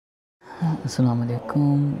अस्सलाम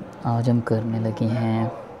वालेकुम। आज हम करने लगे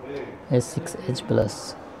हैं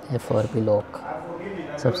S6H+ FRP लॉक।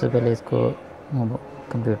 सबसे पहले इसको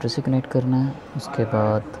कंप्यूटर से कनेक्ट करना है। उसके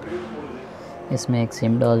बाद इसमें एक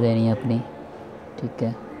सिम डाल देनी है अपनी। ठीक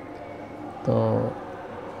है, तो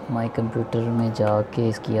माई कंप्यूटर में जाके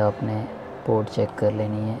इसकी आपने पोर्ट चेक कर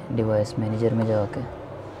लेनी है डिवाइस मैनेजर में जाके।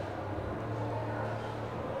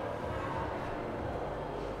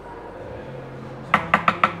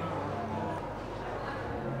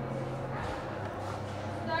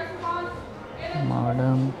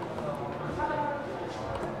 मॉडेम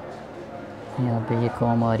यहाँ पे ये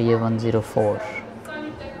कॉम आ रही है 104,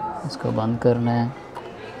 इसको बंद करना है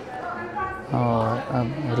और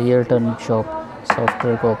अब रियल टर्न शॉप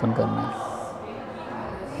सॉफ्टवेयर को ओपन करना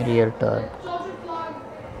है। रियल टर्न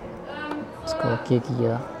इसको ओके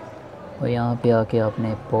किया और यहाँ पे आके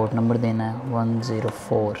आपने पोर्ट नंबर देना है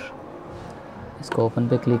 104। इसको ओपन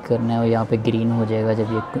पे क्लिक करना है और यहाँ पे ग्रीन हो जाएगा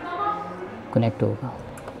जब ये कनेक्ट होगा।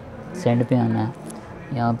 सेंड पे आना है।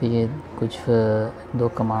 यहाँ पे ये कुछ दो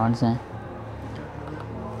कमांड्स हैं,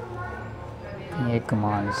 ये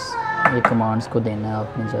कमांड्स को देना है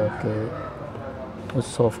आपने जाके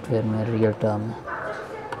उस सॉफ्टवेयर में रियल टाइम में।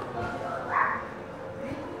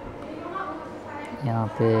 यहाँ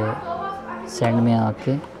पे सेंड में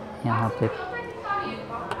आके यहाँ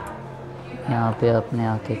पे आपने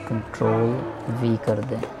आके Ctrl+V कर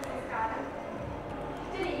दें।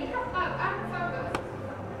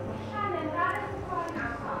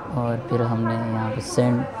 और फिर हमने यहाँ पे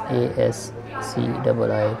सेंड ASCII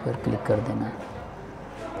पर क्लिक कर देना है।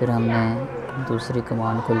 फिर हमने दूसरी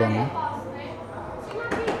कमांड को लेना,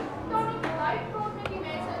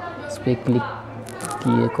 इस पर क्लिक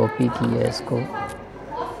किए, कॉपी किया इसको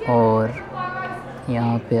और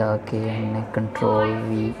यहाँ पे आके हमने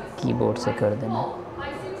Ctrl+V कीबोर्ड से कर देना।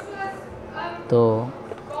 तो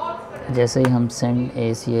जैसे ही हम सेंड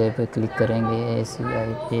ASCII पे क्लिक करेंगे,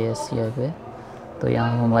 ASCII पे, तो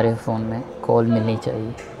यहाँ हमारे फ़ोन में कॉल मिलनी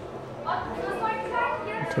चाहिए।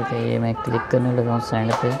 ठीक है, ये मैं क्लिक करने लगा हूँ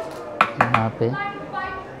सेंड पे यहाँ पे,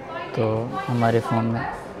 तो हमारे फ़ोन में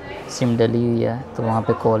सिम डली हुई है तो वहाँ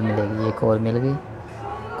पे कॉल मिलेगी। ये कॉल मिल गई।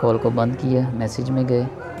 कॉल को बंद किया, मैसेज में गए,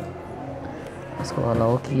 इसको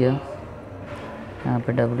अलाउ किया। यहाँ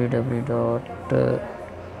पे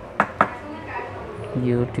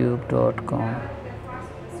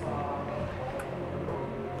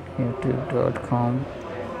www.youtube.com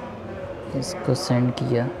इसको सेंड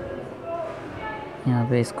किया। यहाँ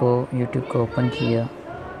पे इसको YouTube को ओपन किया।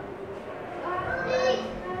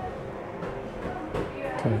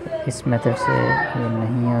 ठीक है, इस मेथड से ये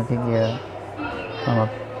नहीं आगे गया तो अब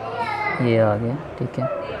ये आ गया। ठीक है,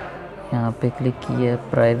 यहाँ पे क्लिक किया,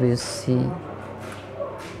 प्राइवेसी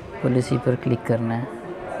पॉलिसी पर क्लिक करना है,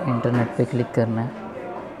 इंटरनेट पे क्लिक करना है।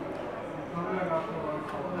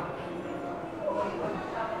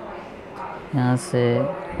 यहाँ से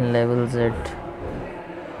लेवल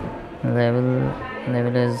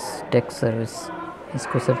एज टेक सर्विस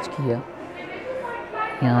इसको सर्च किया।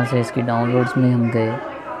 यहाँ से इसकी डाउनलोड्स में हम गए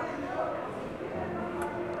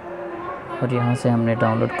और यहाँ से हमने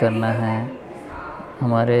डाउनलोड करना है।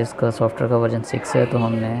 हमारे इसका सॉफ्टवेयर का वर्जन 6 है तो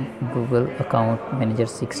हमने गूगल अकाउंट मैनेजर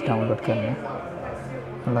 6 डाउनलोड करना है,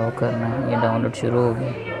 अलाउ करना है। ये डाउनलोड शुरू हो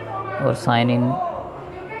गई और साइन इन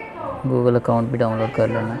गूगल अकाउंट भी डाउनलोड कर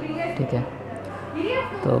लेना है। ठीक है,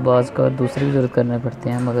 तो बाज़ का दूसरी भी ज़रूरत करने पड़ते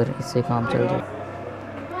हैं मगर इससे काम चल जाए।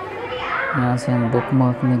 यहाँ से हम बुक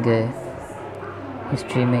मार्क में गए,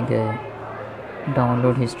 हिस्ट्री में गए,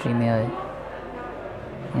 डाउनलोड हिस्ट्री में आए।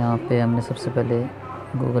 यहाँ पे हमने सबसे पहले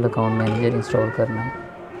गूगल अकाउंट मैनेजर इंस्टॉल करना है।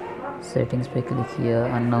 सेटिंग्स पे क्लिक किया,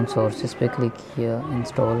 अननोन सोर्सेस पे क्लिक किया,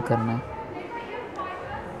 इंस्टॉल करना है।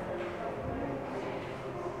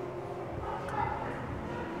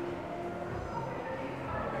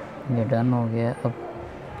 ये डन हो गया। अब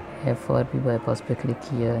FRP बाईपास पे क्लिक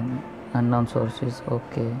किया, unknown sources,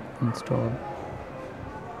 okay, install.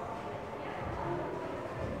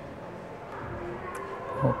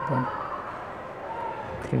 Open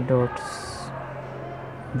 3 dots,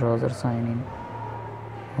 browser sign in,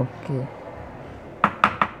 okay.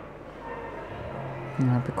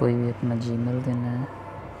 यहाँ पे कोई भी अपना जीमेल देना है,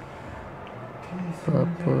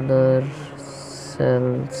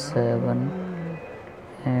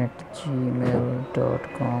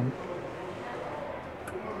 popular7@gmail.com।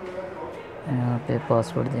 यहाँ पे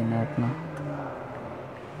पासवर्ड देना है अपना।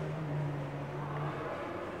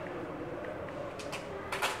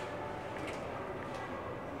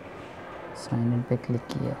 साइन इन पे क्लिक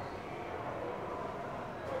किया।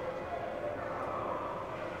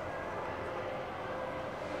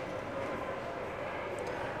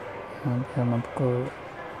 यहाँ पे हम आपको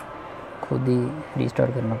खुद ही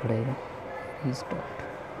रीस्टार्ट करना पड़ेगा। रीस्टार्ट।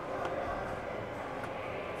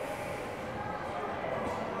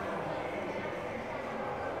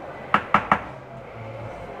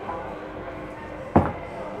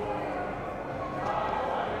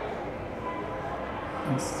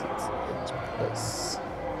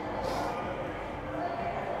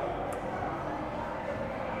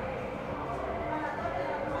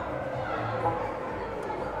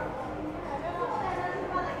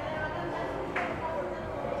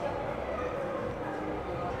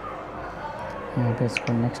 यहाँ पे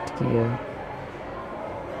इसको नेक्स्ट किया,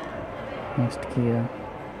 नेक्स्ट किया,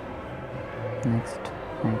 नेक्स्ट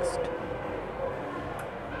नेक्स्ट।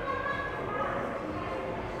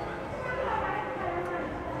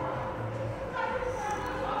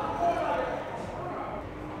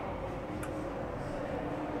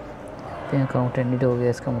 पे अकाउंट एडिट हो गया,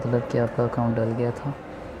 इसका मतलब कि आपका अकाउंट डल गया था।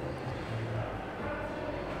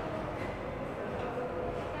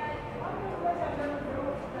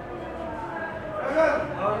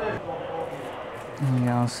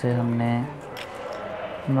 यहाँ से हमने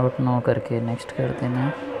नोट नो करके नेक्स्ट कर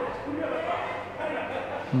देना।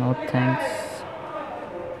 No thanks,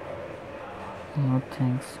 no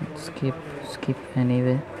thanks, skip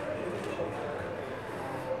anyway.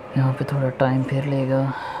 यहाँ पे थोड़ा टाइम फिर लेगा,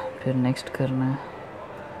 फिर नेक्स्ट करना है।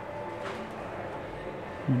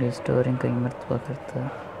 रिस्टोरिंग कई मरतबा करता है।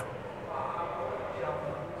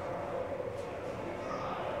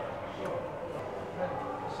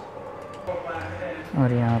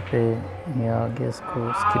 और यहाँ पे ये आगे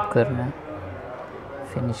इसको स्किप करना है,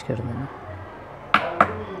 फिनिश कर देना।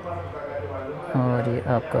 और ये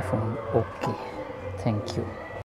आपका फ़ोन ओके। Thank you.